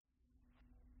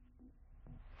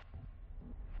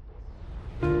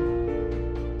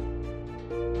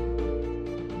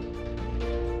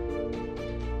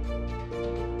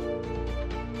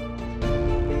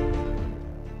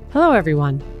Hello,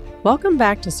 everyone. Welcome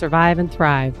back to Survive and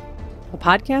Thrive, a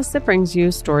podcast that brings you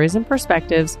stories and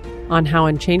perspectives on how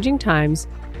in changing times,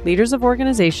 leaders of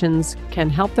organizations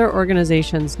can help their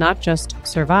organizations not just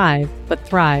survive, but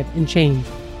thrive in change.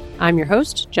 I'm your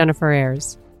host, Jennifer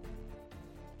Ayers.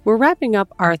 We're wrapping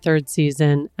up our third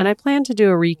season, and I plan to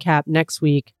do a recap next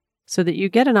week so that you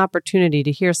get an opportunity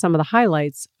to hear some of the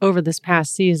highlights over this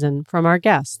past season from our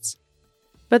guests.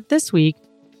 But this week,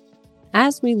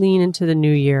 as we lean into the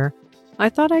new year, I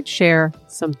thought I'd share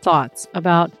some thoughts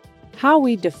about how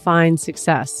we define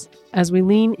success as we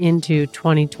lean into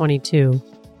 2022.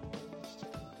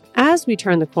 As we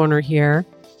turn the corner here,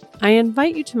 I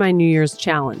invite you to my New Year's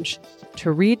challenge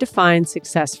to redefine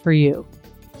success for you.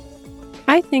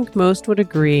 I think most would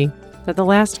agree that the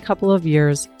last couple of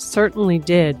years certainly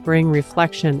did bring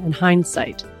reflection and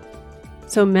hindsight.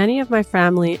 So many of my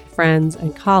family, friends,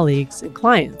 and colleagues and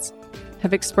clients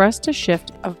have expressed a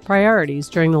shift of priorities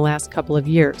during the last couple of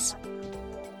years,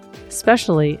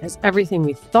 especially as everything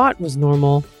we thought was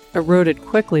normal eroded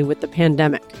quickly with the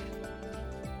pandemic.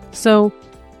 So,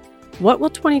 what will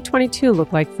 2022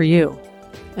 look like for you?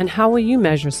 And how will you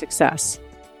measure success?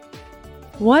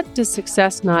 What does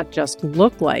success not just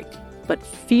look like, but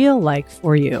feel like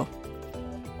for you?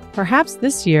 Perhaps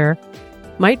this year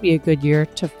might be a good year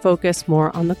to focus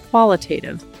more on the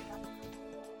qualitative.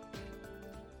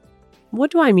 What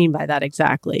do I mean by that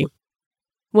exactly?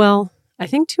 Well, I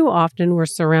think too often we're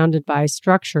surrounded by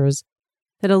structures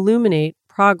that illuminate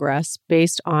progress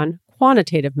based on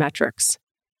quantitative metrics.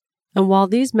 And while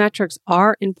these metrics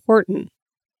are important,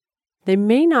 they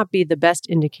may not be the best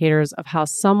indicators of how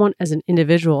someone as an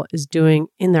individual is doing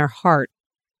in their heart.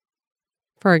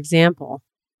 For example,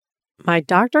 my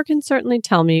doctor can certainly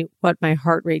tell me what my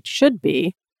heart rate should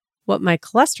be, what my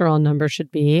cholesterol number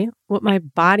should be, what my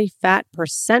body fat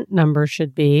percent number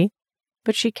should be,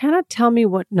 but she cannot tell me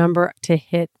what number to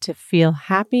hit to feel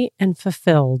happy and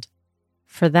fulfilled.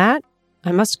 For that,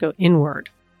 I must go inward.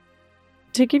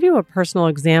 To give you a personal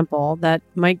example that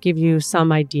might give you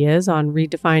some ideas on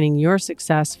redefining your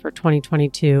success for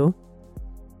 2022,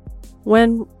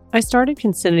 when I started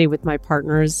Concinity with my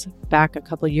partners back a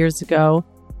couple years ago,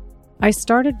 I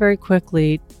started very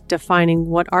quickly defining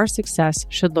what our success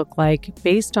should look like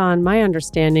based on my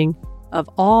understanding of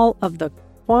all of the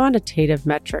quantitative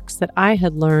metrics that I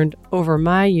had learned over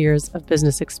my years of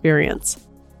business experience.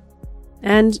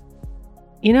 And,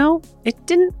 it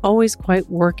didn't always quite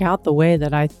work out the way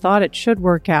that I thought it should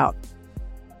work out.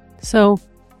 So,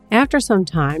 after some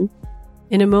time,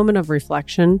 in a moment of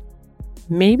reflection,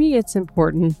 maybe it's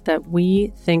important that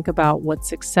we think about what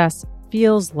success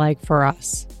feels like for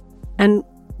us. And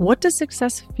what does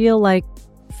success feel like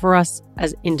for us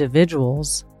as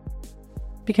individuals?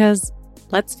 Because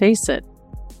let's face it,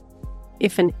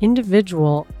 if an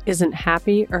individual isn't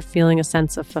happy or feeling a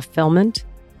sense of fulfillment,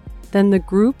 then the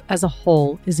group as a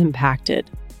whole is impacted.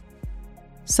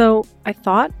 So I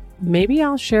thought maybe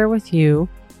I'll share with you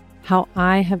how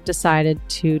I have decided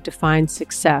to define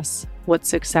success, what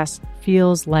success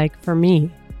feels like for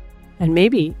me. And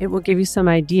maybe it will give you some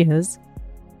ideas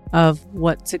of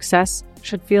what success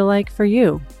should feel like for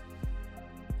you.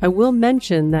 I will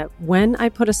mention that when I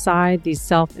put aside these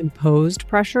self-imposed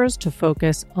pressures to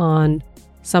focus on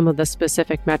some of the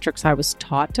specific metrics I was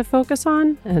taught to focus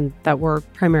on, and that were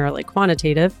primarily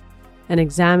quantitative, and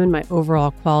examine my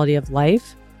overall quality of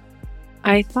life,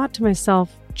 I thought to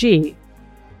myself,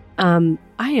 I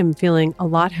am feeling a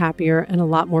lot happier and a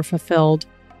lot more fulfilled.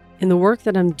 In the work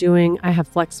that I'm doing, I have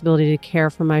flexibility to care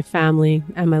for my family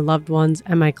and my loved ones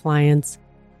and my clients.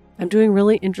 I'm doing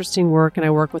really interesting work and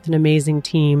I work with an amazing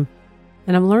team.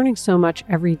 And I'm learning so much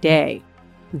every day,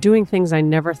 doing things I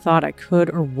never thought I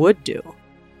could or would do.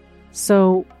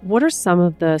 So, what are some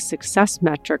of the success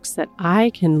metrics that I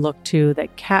can look to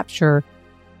that capture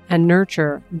and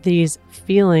nurture these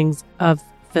feelings of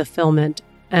fulfillment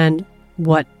and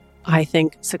what I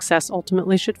think success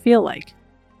ultimately should feel like?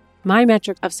 My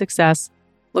metric of success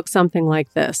looks something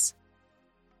like this.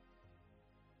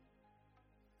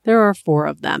 There are 4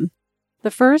 of them.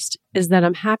 The first is that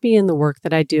I'm happy in the work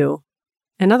that I do.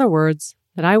 In other words,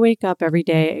 that I wake up every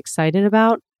day excited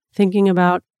about, thinking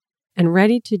about, and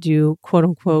ready to do, quote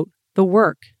unquote, the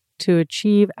work to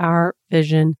achieve our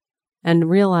vision and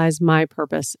realize my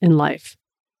purpose in life.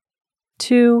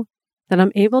 2, that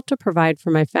I'm able to provide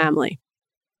for my family.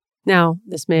 Now,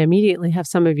 this may immediately have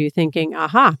some of you thinking,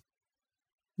 aha,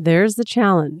 there's the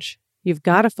challenge. You've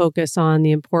got to focus on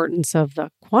the importance of the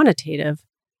quantitative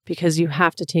because you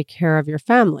have to take care of your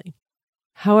family.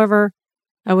 However,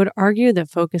 I would argue that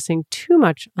focusing too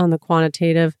much on the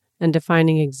quantitative and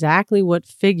defining exactly what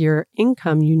figure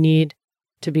income you need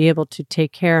to be able to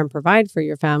take care and provide for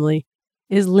your family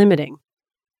is limiting.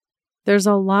 There's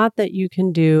a lot that you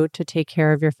can do to take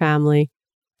care of your family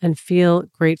and feel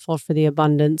grateful for the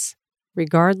abundance,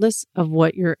 regardless of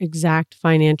what your exact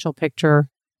financial picture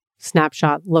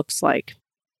snapshot looks like.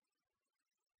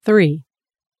 3,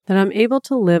 that I'm able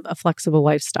to live a flexible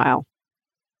lifestyle,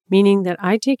 meaning that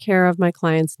I take care of my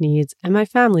clients' needs and my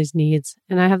family's needs,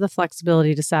 and I have the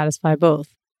flexibility to satisfy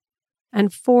both.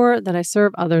 And 4, that I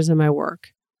serve others in my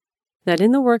work. That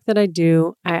in the work that I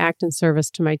do, I act in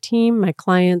service to my team, my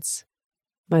clients,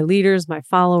 my leaders, my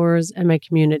followers, and my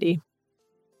community.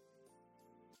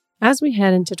 As we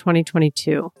head into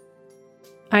 2022,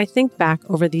 I think back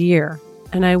over the year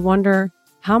and I wonder,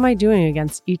 how am I doing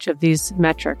against each of these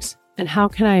metrics and how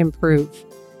can I improve?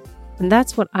 And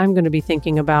that's what I'm going to be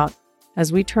thinking about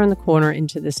as we turn the corner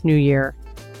into this new year.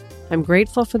 I'm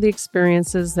grateful for the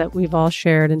experiences that we've all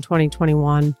shared in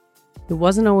 2021. It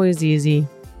wasn't always easy.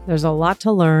 There's a lot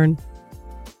to learn,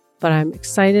 but I'm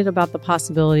excited about the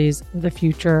possibilities of the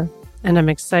future, and I'm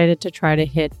excited to try to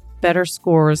hit better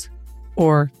scores,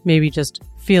 or maybe just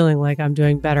feeling like I'm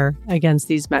doing better against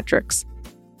these metrics.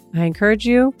 I encourage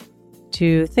you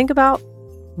to think about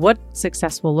what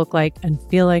success will look like and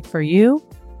feel like for you,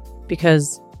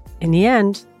 because in the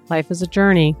end, life is a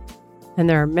journey, and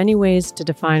there are many ways to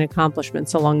define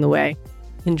accomplishments along the way.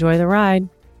 Enjoy the ride.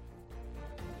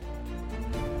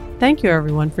 Thank you,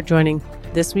 everyone, for joining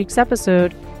this week's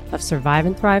episode of Survive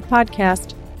and Thrive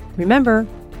podcast. Remember,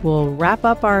 we'll wrap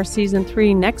up our season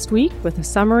 3 next week with a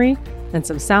summary and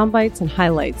some sound bites and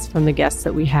highlights from the guests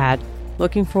that we had.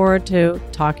 Looking forward to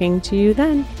talking to you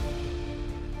then.